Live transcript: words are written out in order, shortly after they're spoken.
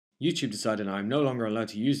YouTube decided I'm no longer allowed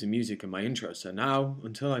to use the music in my intro, so now,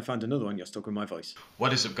 until I find another one, you're stuck with my voice.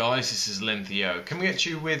 What is up guys, this is Lintheo. Coming at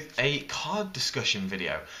you with a card discussion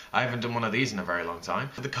video. I haven't done one of these in a very long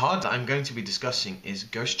time. The card that I'm going to be discussing is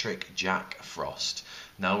Ghostrick Jackfrost.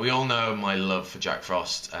 Now we all know my love for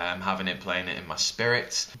Jackfrost, having it, playing it in my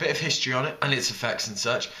spirit. A bit of history on it and its effects and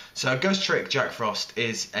such. So Ghostrick Jackfrost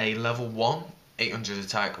is a level 1, 800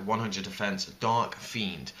 attack, 100 defense, Dark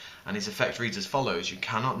Fiend, and his effect reads as follows. You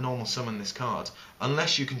cannot normal summon this card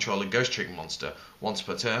unless you control a Ghostrick monster. Once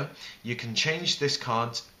per turn, you can change this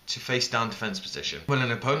card to face down defense position. When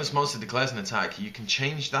an opponent's monster declares an attack, you can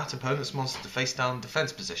change that opponent's monster to face down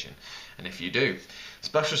defense position, and if you do,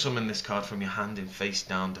 special summon this card from your hand in face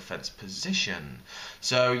down defense position.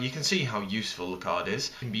 So you can see how useful the card is.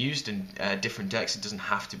 It can be used in different decks. It doesn't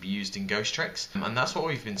have to be used in Ghostricks, and that's what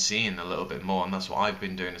we've been seeing a little bit more, and that's what I've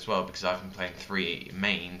been doing as well, because I've been playing 3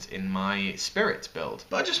 mains in my spirit build.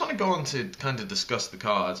 But I just want to go on to kind of discuss the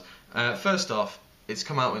card. First off, it's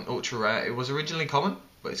come out in ultra rare. It was originally common,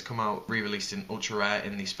 but it's come out re-released in ultra rare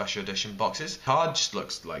in the special edition boxes. The card just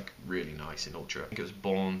looks like really nice in ultra. I think it was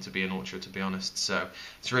born to be an ultra, to be honest, so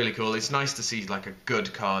it's really cool. It's nice to see like a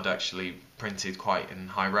good card actually printed quite in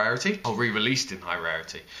high rarity, or re-released in high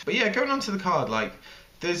rarity. But yeah, going on to the card, like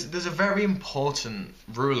there's a very important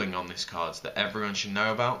ruling on this card that everyone should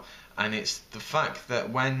know about, and it's the fact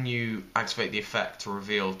that when you activate the effect to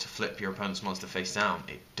reveal to flip your opponent's monster face down,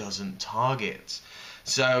 it doesn't target.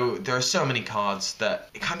 So there are so many cards that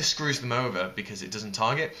it kind of screws them over because it doesn't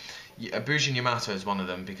target. Abuja Yamato is one of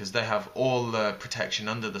them, because they have all the protection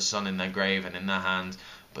under the sun in their grave and in their hand,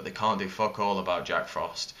 but they can't do fuck all about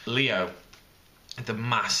Jackfrost. Leo, the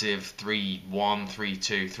massive 3-1,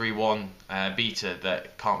 3-2, 3-1 beta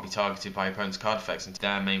that can't be targeted by opponent's card effects into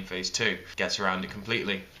their main phase 2, gets around it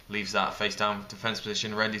completely, leaves that face down defense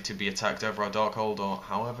position ready to be attacked over our Darkhold or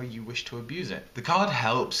however you wish to abuse it. The card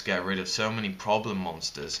helps get rid of so many problem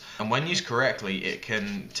monsters, and when used correctly it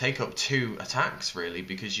can take up 2 attacks really,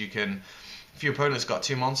 because you can, if your opponent's got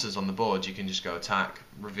 2 monsters on the board, you can just go attack,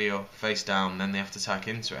 reveal, face down, then they have to attack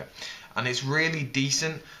into it. And it's really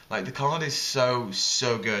decent. Like, the card is so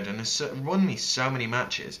good, and it's won me so many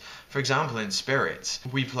matches. For example, in Spirit,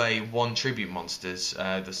 we play 1 tribute monsters,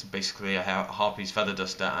 that's basically a Harpy's Feather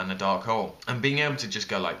Duster and a Dark Hole. And being able to just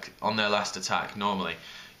go, like, on their last attack, normally,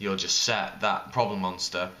 you'll just set that problem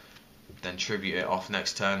monster, then tribute it off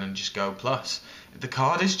next turn and just go plus. The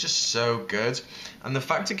card is just so good, and the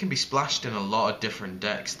fact it can be splashed in a lot of different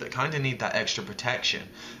decks that kind of need that extra protection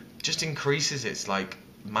just increases its, like,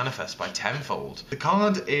 manifest by tenfold. The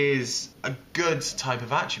card is a good type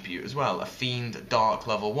of attribute as well, a Fiend Dark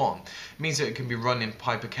level 1. It means that it can be run in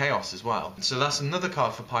Piper Chaos as well. So that's another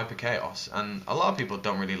card for Piper Chaos, and a lot of people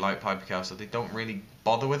don't really like Piper Chaos, so they don't really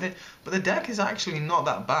bother with it, but the deck is actually not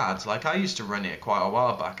that bad. Like, I used to run it quite a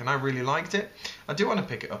while back and I really liked it. I do want to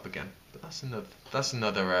pick it up again, but that's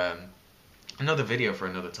another video for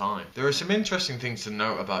another time. There are some interesting things to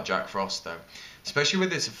note about Jackfrost though, especially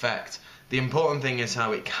with its effect. The important thing is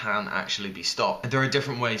how it can actually be stopped. There are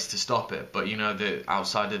different ways to stop it, but you know,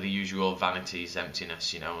 outside of the usual vanities,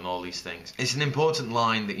 emptiness, you know, and all these things. It's an important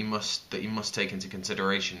line that you must take into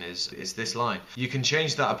consideration is this line. You can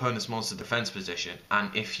change that opponent's monster defense position,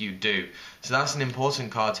 and if you do. So that's an important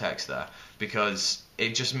card text there, because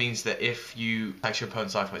it just means that if you attack your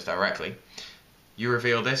opponent's life points directly, you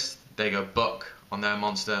reveal this, they go buck on their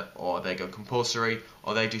monster, or they go compulsory,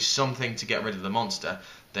 or they do something to get rid of the monster,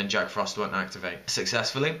 then Jackfrost won't activate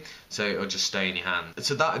successfully, so it'll just stay in your hand.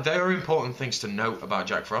 So there are important things to note about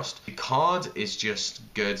Jackfrost. The card is just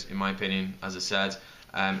good, in my opinion, as I said.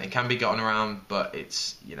 It can be gotten around, but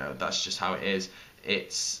it's, you know, that's just how it is.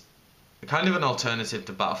 It's kind of an alternative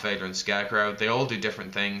to Battle Fader and Scarecrow. They all do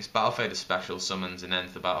different things. Battle Fader special summons and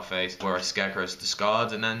ends the battle phase, whereas Scarecrow's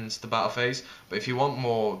discard and ends the battle phase. But if you want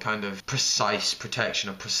more kind of precise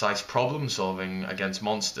protection or precise problem solving against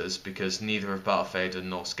monsters, because neither of Battle Fader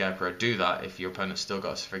nor Scarecrow do that if your opponent's still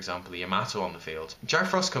got, for example, a Yamato on the field,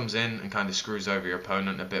 Jackfrost comes in and kind of screws over your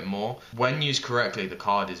opponent a bit more. When used correctly, the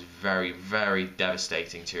card is very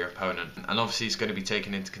devastating to your opponent, and obviously it's going to be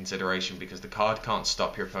taken into consideration because the card can't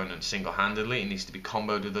stop your opponent single-handedly. It needs to be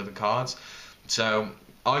comboed with other cards. So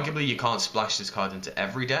arguably you can't splash this card into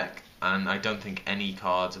every deck, and I don't think any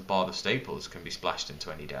cards bar the staples can be splashed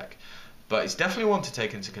into any deck. But it's definitely one to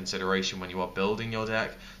take into consideration when you are building your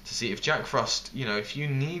deck, to see if Jackfrost, you know, if you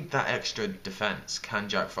need that extra defense, can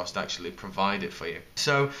Jackfrost actually provide it for you?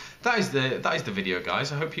 So that is the video,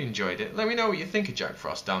 guys. I hope you enjoyed it. Let me know what you think of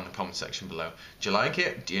Jackfrost down in the comment section below. Do you like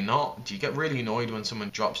it? Do you not? Do you get really annoyed when someone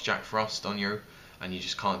drops Jackfrost on your and you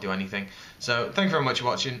just can't do anything. So thank you very much for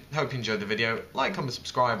watching. Hope you enjoyed the video. Like, comment,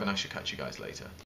 subscribe, and I shall catch you guys later.